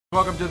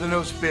Welcome to the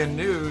No Spin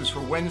News for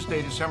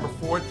Wednesday, December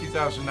 4th,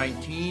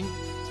 2019.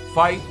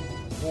 Fight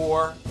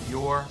for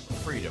your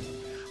freedom.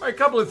 All right, a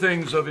couple of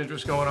things of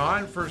interest going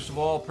on. First of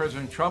all,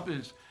 President Trump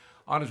is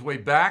on his way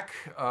back,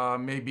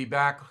 may be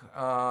back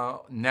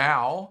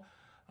now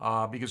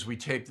because we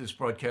taped this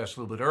broadcast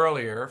a little bit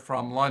earlier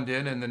from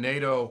London and the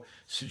NATO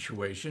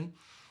situation.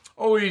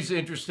 Always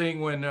interesting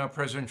when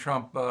President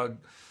Trump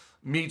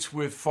meets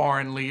with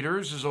foreign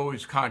leaders. There's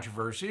always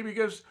controversy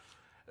because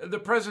the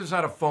president's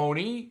not a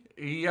phony.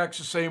 He acts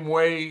the same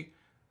way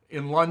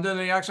in London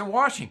and he acts in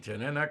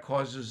Washington, and that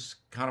causes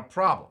kind of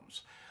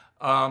problems.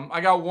 I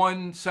got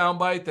one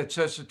soundbite that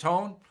sets the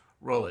tone.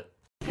 Roll it.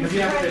 Did you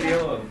have a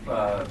video of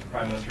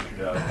Prime Minister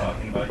Trudeau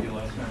talking about you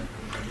last night?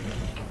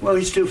 Well,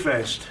 he's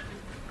two-faced.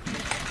 Do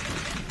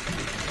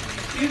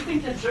you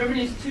think that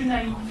Germany's too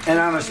naive? And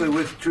honestly,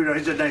 with Trudeau,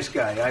 he's a nice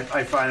guy.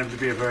 I find him to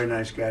be a very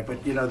nice guy.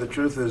 But, you know, the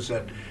truth is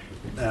that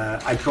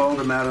I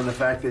called him out on the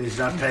fact that he's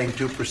not paying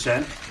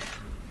 2%.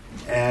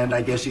 And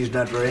I guess he's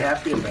not very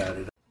happy about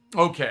it.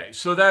 Okay,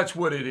 so that's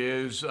what it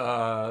is.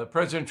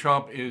 President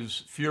Trump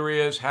is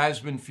furious, has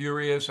been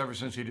furious ever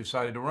since he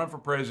decided to run for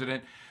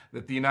president,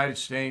 that the United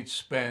States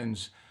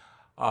spends,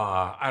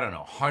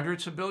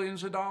 hundreds of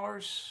billions of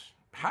dollars,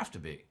 have to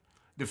be,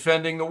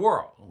 defending the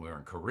world. We're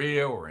in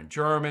Korea, we're in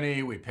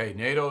Germany, we pay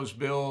NATO's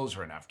bills,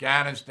 we're in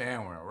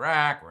Afghanistan, we're in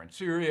Iraq, we're in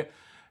Syria.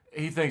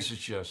 He thinks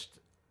it's just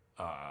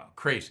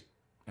crazy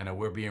and that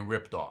we're being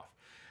ripped off.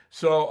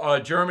 So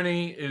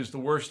Germany is the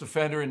worst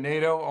offender in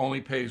NATO,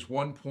 only pays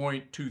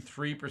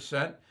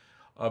 1.23%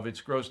 of its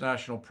gross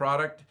national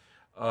product.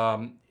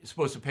 It's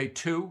supposed to pay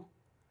 2%.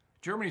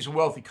 Germany's a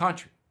wealthy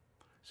country,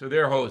 so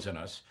they're hosing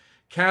us.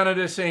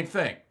 Canada, same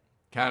thing.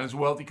 Canada's a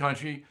wealthy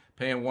country,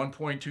 paying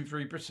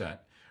 1.23%.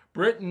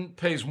 Britain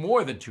pays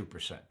more than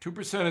 2%.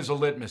 2% is a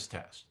litmus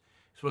test.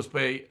 You're supposed to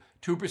pay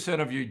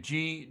 2% of your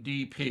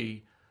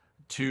GDP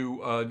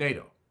to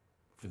NATO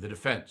for the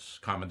defense,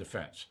 common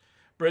defense.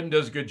 Britain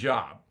does a good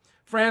job.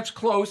 France,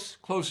 close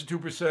to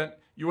 2%.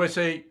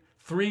 USA,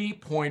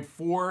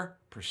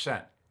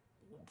 3.4%.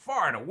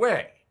 Far and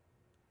away.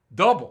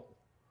 Double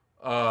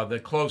the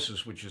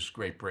closest, which is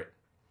Great Britain.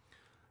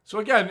 So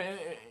again,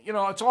 you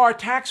know, it's our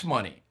tax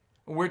money.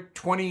 We're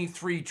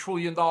 $23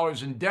 trillion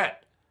in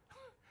debt.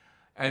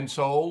 And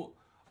so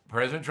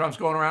President Trump's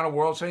going around the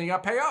world saying you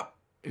got to pay up.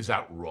 Is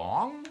that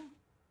wrong?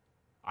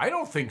 I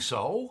don't think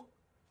so.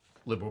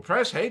 Liberal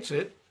press hates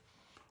it.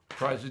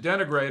 Tries to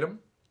denigrate him.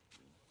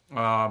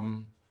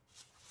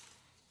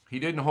 He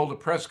didn't hold a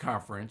press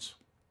conference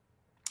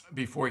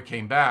before he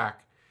came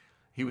back.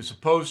 He was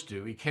supposed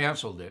to. He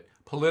canceled it.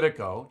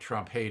 Politico,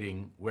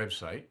 Trump-hating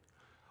website.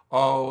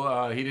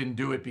 He didn't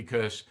do it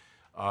because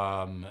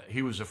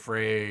he was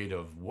afraid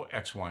of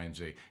X, Y, and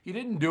Z. He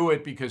didn't do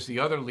it because the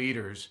other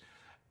leaders,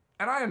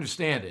 and I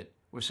understand it,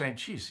 were saying,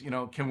 geez, you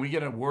know, can we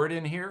get a word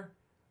in here?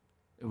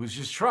 It was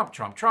just Trump.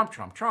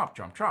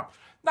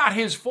 Not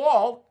his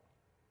fault.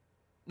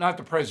 Not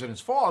the president's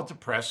fault. The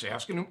press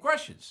asking him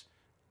questions.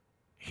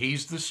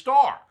 He's the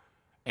star.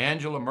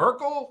 Angela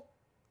Merkel?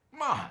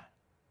 Come on.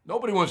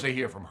 Nobody wants to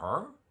hear from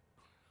her.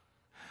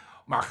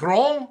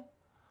 Macron?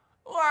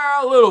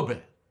 Well, a little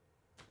bit.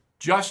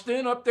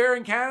 Justin up there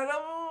in Canada?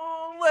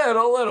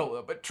 A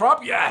little. But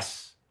Trump,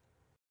 yes.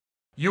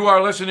 You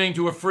are listening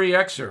to a free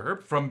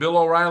excerpt from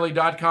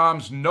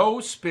BillO'Reilly.com's No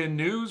Spin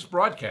News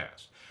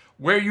broadcast,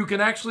 where you can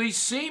actually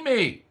see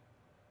me.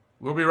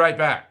 We'll be right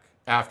back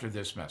after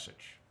this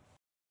message.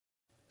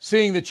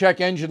 Seeing the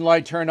check engine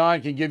light turn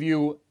on can give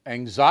you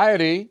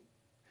anxiety,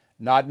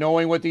 not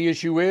knowing what the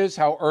issue is,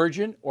 how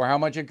urgent, or how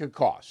much it could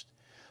cost.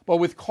 But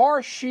with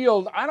Car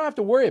Shield, I don't have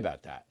to worry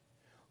about that.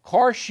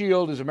 Car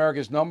Shield is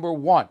America's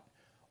 #1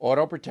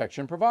 auto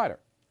protection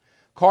provider.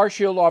 Car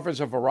Shield offers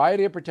a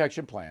variety of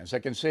protection plans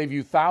that can save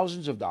you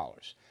thousands of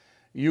dollars.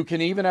 You can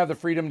even have the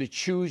freedom to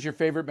choose your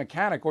favorite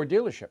mechanic or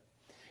dealership.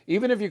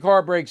 Even if your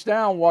car breaks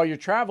down while you're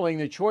traveling,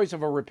 the choice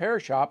of a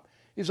repair shop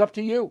is up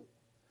to you.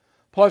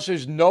 Plus,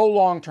 there's no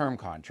long-term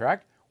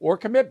contract or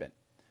commitment.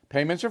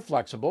 Payments are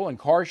flexible, and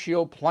Car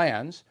Shield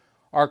plans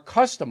are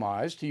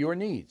customized to your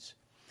needs.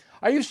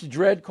 I used to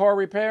dread car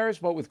repairs,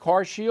 but with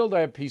Car Shield, I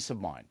have peace of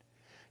mind.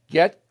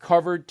 Get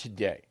covered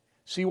today.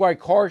 See why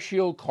Car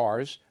Shield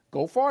cars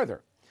go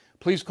farther.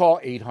 Please call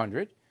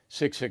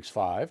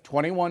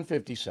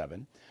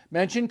 800-665-2157,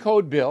 mention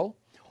code BILL,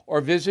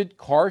 or visit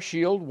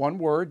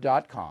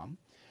carshieldoneword.com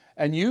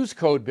and use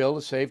code BILL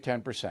to save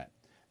 10%.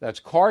 That's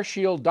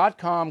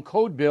carshield.com,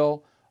 code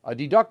BILL. A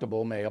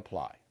deductible may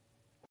apply.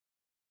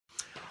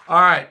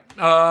 All right.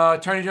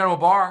 Attorney General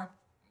Barr,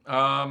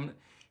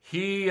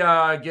 he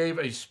gave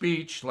a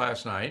speech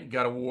last night,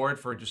 got an award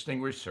for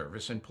distinguished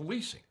service in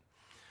policing.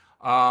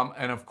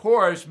 And of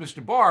course,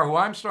 Mr. Barr, who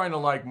I'm starting to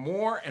like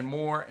more and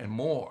more and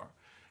more,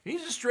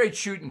 he's a straight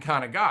shooting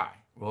kind of guy.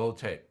 Roll the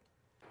tape.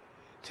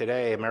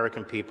 Today,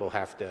 American people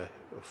have to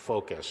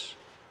focus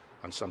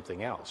on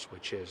something else,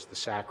 which is the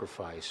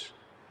sacrifice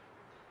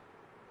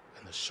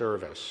and the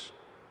service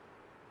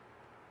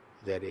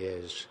that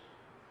is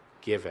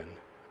given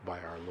by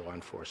our law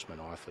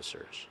enforcement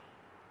officers.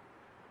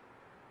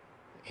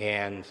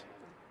 And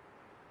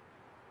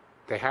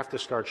they have to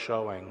start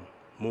showing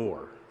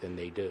more than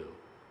they do,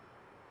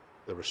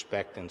 the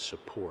respect and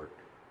support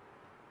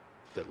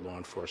that law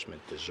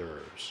enforcement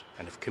deserves.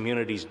 And if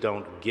communities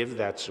don't give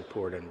that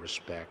support and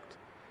respect,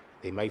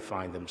 they may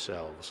find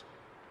themselves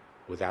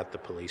without the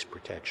police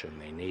protection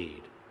they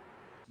need.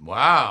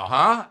 Wow,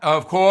 huh?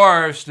 Of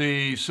course,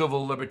 the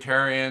civil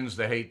libertarians,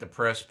 the hate the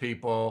press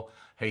people,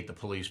 hate the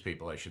police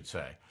people, I should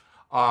say,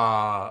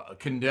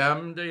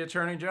 condemned the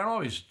Attorney General.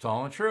 He's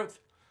telling the truth.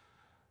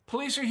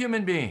 Police are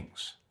human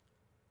beings.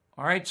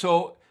 All right,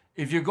 so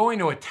if you're going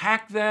to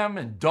attack them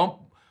and dump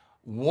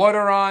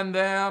water on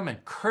them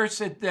and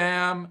curse at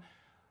them,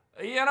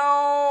 you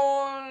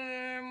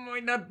know, it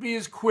might not be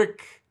as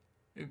quick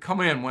to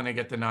come in when they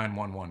get the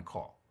 911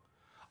 call.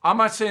 I'm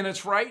not saying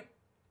it's right.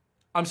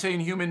 I'm saying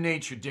human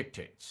nature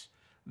dictates.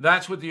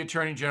 That's what the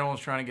Attorney General is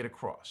trying to get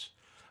across.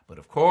 But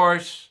of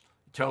course,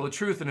 tell the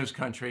truth in this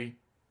country,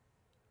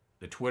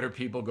 the Twitter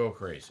people go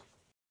crazy.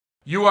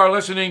 You are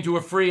listening to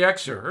a free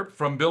excerpt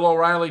from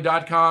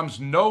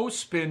BillO'Reilly.com's No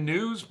Spin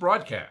News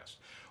broadcast,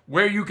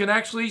 where you can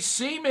actually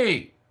see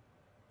me.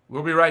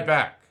 We'll be right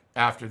back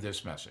after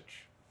this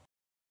message.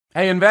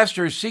 Hey,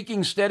 investors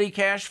seeking steady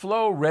cash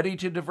flow, ready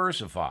to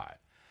diversify.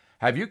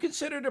 Have you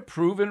considered a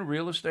proven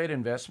real estate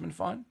investment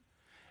fund?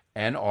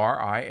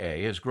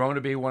 NRIA has grown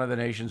to be one of the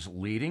nation's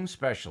leading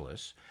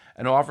specialists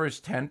and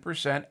offers 10%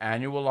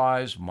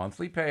 annualized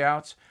monthly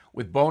payouts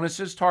with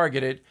bonuses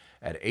targeted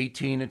at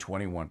 18 to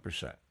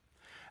 21%.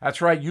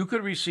 That's right, you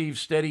could receive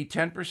steady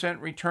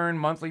 10% return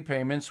monthly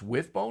payments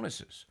with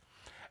bonuses.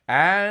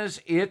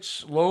 As its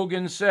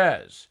slogan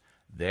says,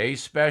 they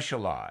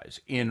specialize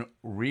in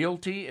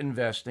realty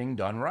investing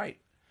done right.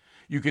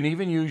 You can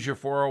even use your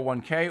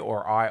 401k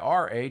or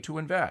IRA to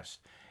invest.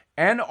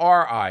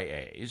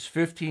 NRIA's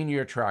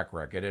 15-year track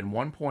record and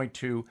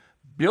 $1.2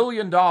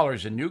 billion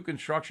in new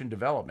construction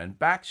development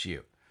backs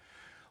you.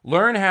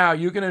 Learn how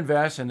you can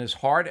invest in this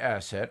hard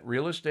asset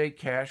real estate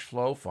cash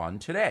flow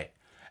fund today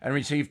and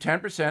receive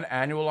 10%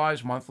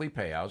 annualized monthly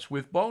payouts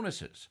with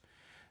bonuses.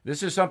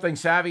 This is something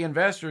savvy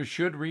investors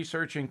should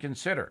research and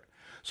consider.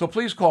 So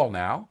please call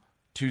now,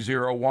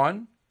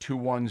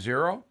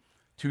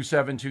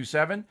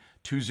 201-210-2727,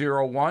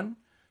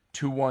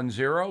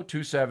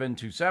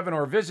 201-210-2727,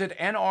 or visit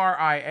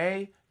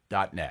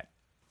nria.net.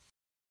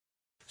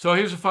 So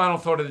here's the final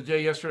thought of the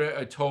day. Yesterday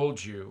I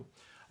told you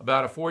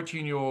about a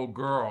 14-year-old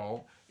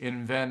girl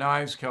in Van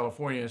Nuys,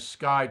 California,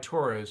 Sky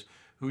Torres,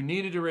 who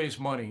needed to raise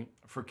money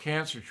for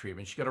cancer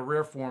treatment. She got a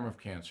rare form of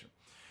cancer,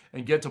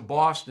 and get to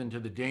Boston to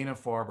the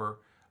Dana-Farber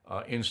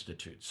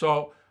Institute.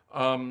 So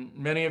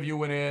many of you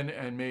went in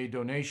and made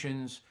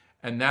donations,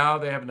 and now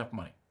they have enough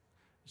money.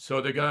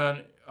 So they're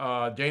going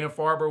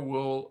Dana-Farber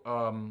will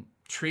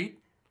treat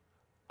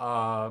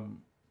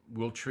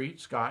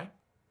Sky,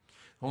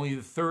 only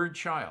the third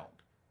child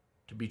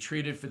to be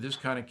treated for this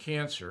kind of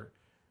cancer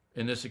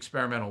in this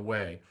experimental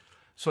way.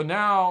 So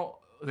now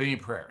they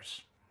need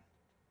prayers.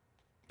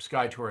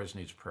 Sky Torres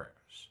needs prayers.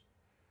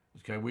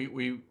 Okay,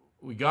 we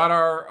got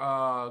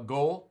our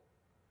goal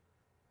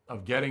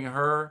of getting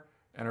her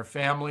and her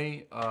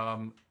family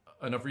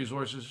enough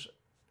resources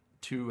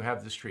to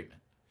have this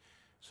treatment.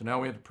 So now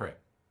we have to pray.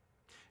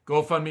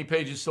 GoFundMe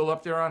page is still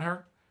up there on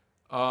her.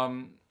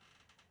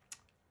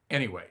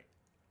 Anyway,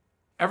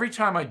 every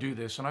time I do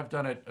this, and I've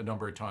done it a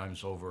number of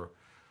times over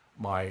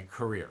my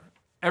career,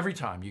 every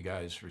time you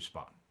guys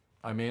respond.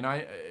 I mean,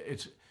 I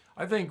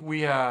think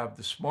we have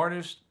the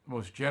smartest,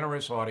 most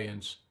generous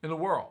audience in the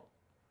world.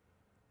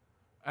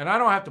 And I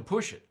don't have to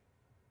push it.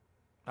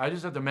 I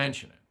just have to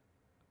mention it.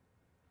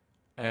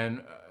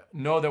 And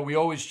know that we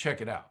always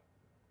check it out.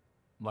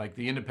 Like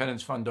the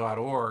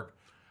independencefund.org,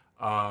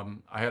 I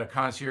had a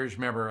concierge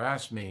member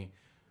ask me,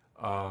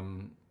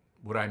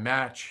 would I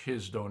match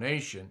his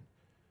donation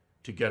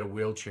to get a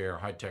wheelchair,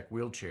 high-tech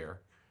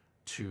wheelchair,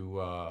 to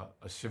a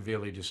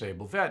severely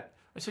disabled vet?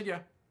 I said,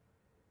 yeah,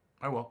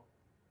 I will.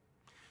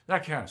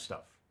 That kind of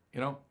stuff, you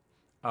know?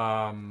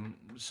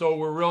 So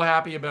we're real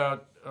happy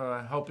about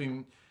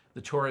helping the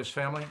Torres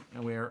family,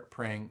 and we are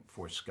praying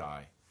for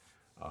Sky.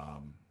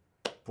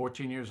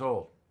 14 years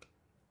old.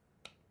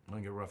 I'm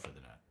going to get rougher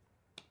than that.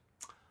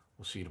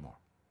 We'll see you tomorrow.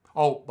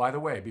 Oh, by the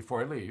way,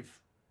 before I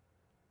leave,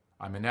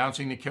 I'm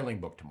announcing the Killing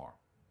Book tomorrow.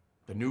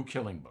 The new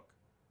Killing Book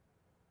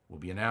will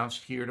be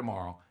announced here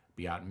tomorrow,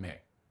 be out in May.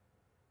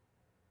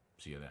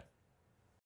 See you then.